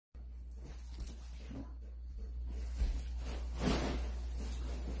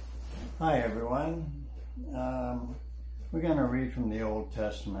Hi everyone. We're going to read from the Old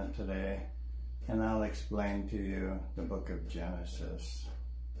Testament today, and I'll explain to you the book of Genesis.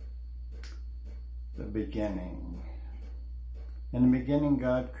 The beginning. In the beginning,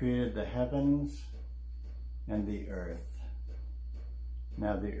 God created the heavens and the earth.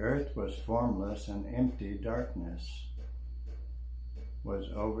 Now the earth was formless, and empty darkness was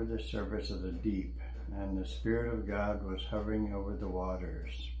over the surface of the deep, and the Spirit of God was hovering over the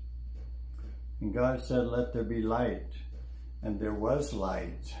waters. And God said, "Let there be light," and there was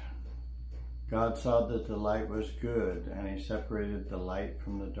light. God saw that the light was good, and he separated the light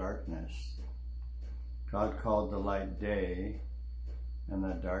from the darkness. God called the light day, and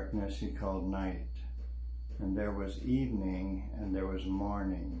the darkness he called night. And there was evening, and there was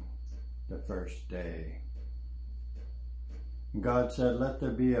morning, the first day. And God said, "Let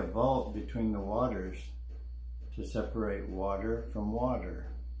there be a vault between the waters to separate water from water."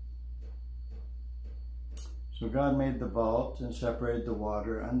 So God made the vault and separated the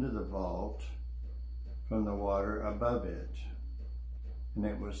water under the vault from the water above it. And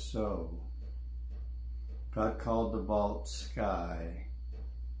it was so. God called the vault sky.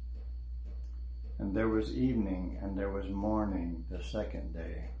 And there was evening, and there was morning, the second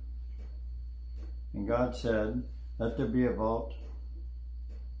day. And God said, "Let there be a vault.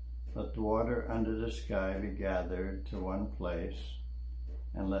 Let the water under the sky be gathered to one place,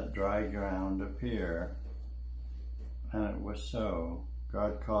 and let dry ground appear." And it was so.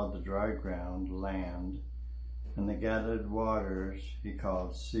 God called the dry ground land, and the gathered waters he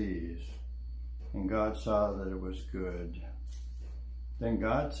called seas. And God saw that it was good. Then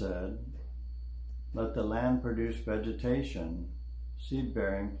God said, "Let the land produce vegetation,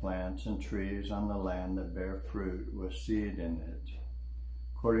 seed-bearing plants and trees on the land that bear fruit with seed in it,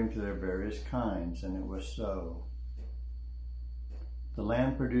 according to their various kinds." And it was so. The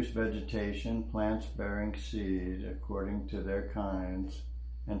land produced vegetation, plants bearing seed according to their kinds,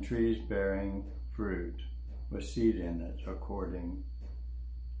 and trees bearing fruit with seed in it according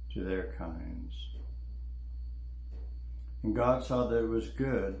to their kinds. And God saw that it was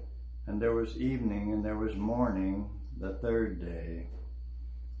good, and there was evening, and there was morning, the third day.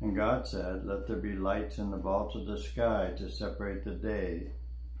 And God said, "Let there be lights in the vault of the sky to separate the day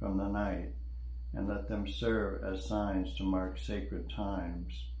from the night, and let them serve as signs to mark sacred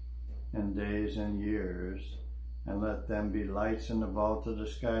times, and days and years, and let them be lights in the vault of the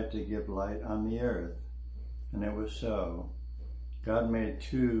sky to give light on the earth." And it was so. God made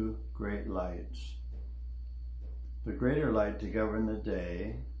two great lights, the greater light to govern the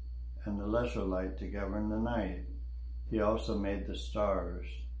day, and the lesser light to govern the night. He also made the stars.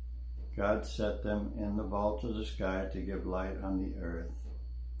 God set them in the vault of the sky to give light on the earth,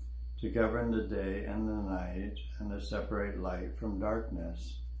 to govern the day and the night, and to separate light from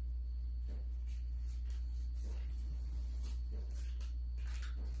darkness.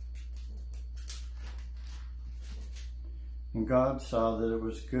 And God saw that it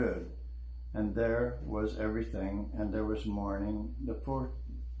was good, and there was everything, and there was morning, the fourth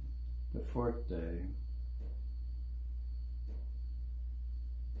day.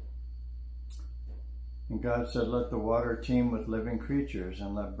 And God said, "Let the water teem with living creatures,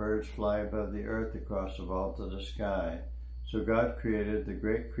 and let birds fly above the earth across the vault of the sky." So God created the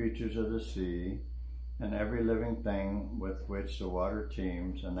great creatures of the sea, and every living thing with which the water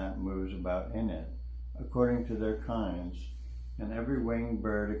teems, and that moves about in it, according to their kinds, and every winged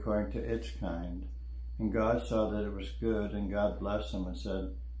bird according to its kind. And God saw that it was good, and God blessed them and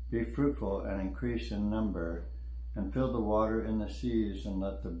said, "Be fruitful and increase in number, and fill the water in the seas, and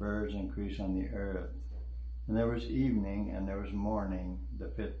let the birds increase on the earth." And there was evening, and there was morning, the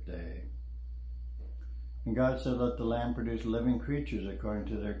fifth day. And God said, "Let the land produce living creatures according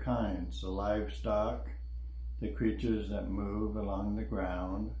to their kinds, the livestock, the creatures that move along the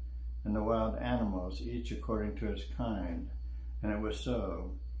ground, and the wild animals, each according to its kind." And it was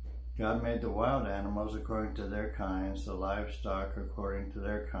so. God made the wild animals according to their kinds, the livestock according to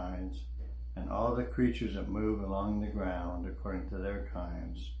their kinds, and all the creatures that move along the ground according to their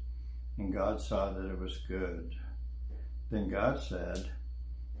kinds. And God saw that it was good. Then God said,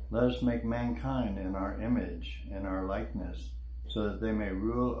 "Let us make mankind in our image, in our likeness, so that they may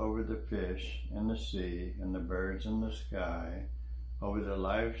rule over the fish in the sea, and the birds in the sky, over the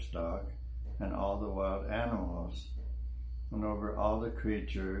livestock, and all the wild animals, and over all the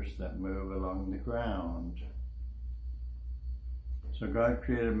creatures that move along the ground." So God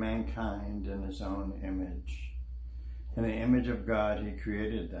created mankind in his own image. In the image of God he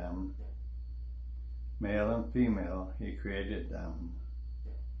created them. Male and female he created them.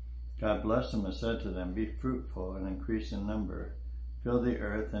 God blessed them and said to them, "Be fruitful and increase in number. fill the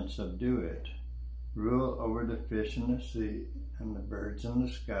earth and subdue it. Rule over the fish in the sea and the birds in the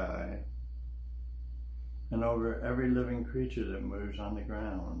sky, and over every living creature that moves on the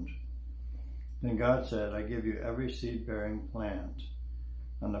ground." Then God said, "I give you every seed-bearing plant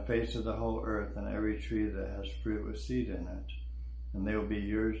on the face of the whole earth, and every tree that has fruit with seed in it, and they will be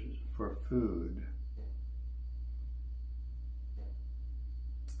yours for food."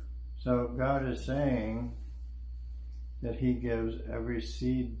 So God is saying that he gives every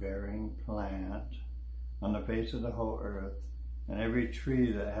seed-bearing plant on the face of the whole earth, and every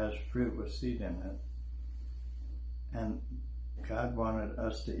tree that has fruit with seed in it. And God wanted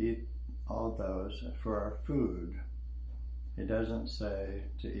us to eat all those for our food. He doesn't say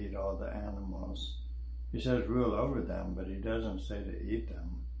to eat all the animals. He says rule over them, but he doesn't say to eat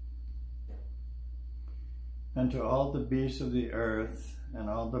them. "And to all the beasts of the earth, and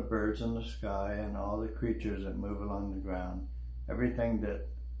all the birds in the sky, and all the creatures that move along the ground, everything that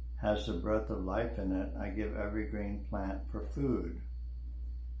has the breath of life in it, I give every green plant for food."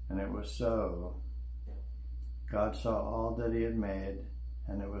 And it was so. God saw all that he had made,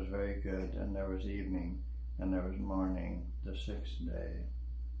 and it was very good. And there was evening, and there was morning, the sixth day.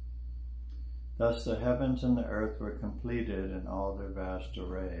 Thus the heavens and the earth were completed in all their vast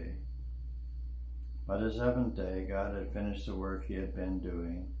array. By the seventh day, God had finished the work he had been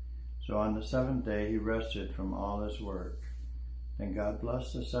doing. So on the seventh day, he rested from all his work. Then God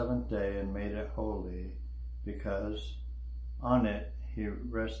blessed the seventh day and made it holy, because on it he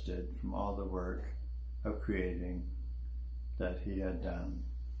rested from all the work of creating that he had done.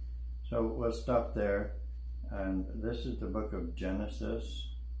 So we'll stop there. And this is the book of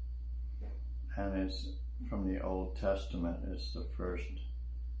Genesis, and it's from the Old Testament. It's the first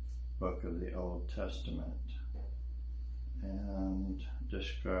book of the Old Testament, and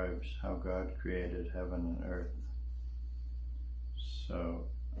describes how God created heaven and earth. So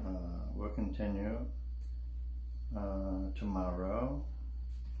we'll continue tomorrow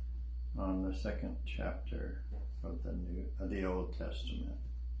on the second chapter of the Old Testament.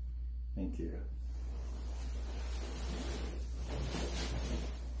 Thank you.